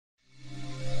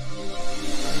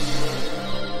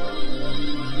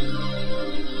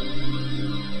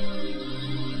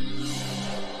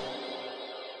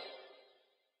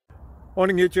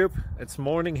Morning YouTube, it's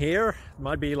morning here. It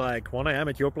might be like 1 a.m.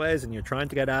 at your place and you're trying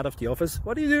to get out of the office.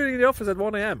 What are you doing in the office at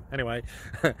 1 a.m? Anyway,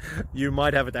 you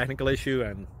might have a technical issue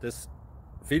and this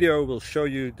video will show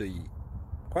you the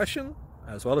question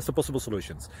as well as the possible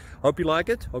solutions. Hope you like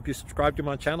it, hope you subscribe to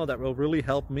my channel. That will really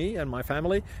help me and my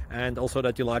family, and also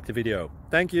that you like the video.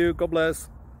 Thank you, God bless.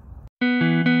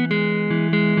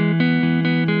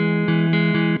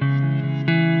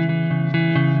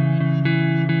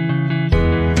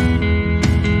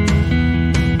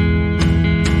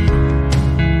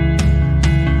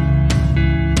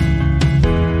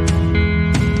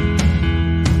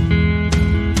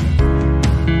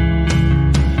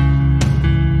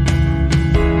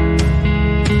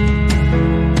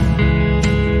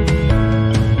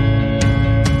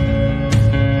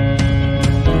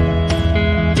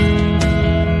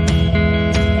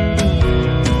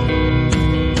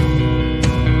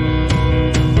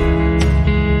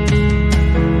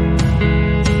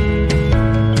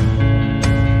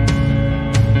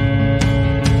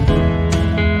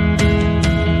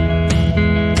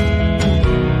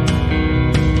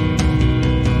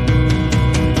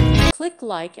 Click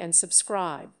like and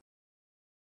subscribe.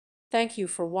 Thank you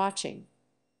for watching.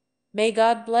 May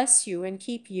God bless you and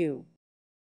keep you.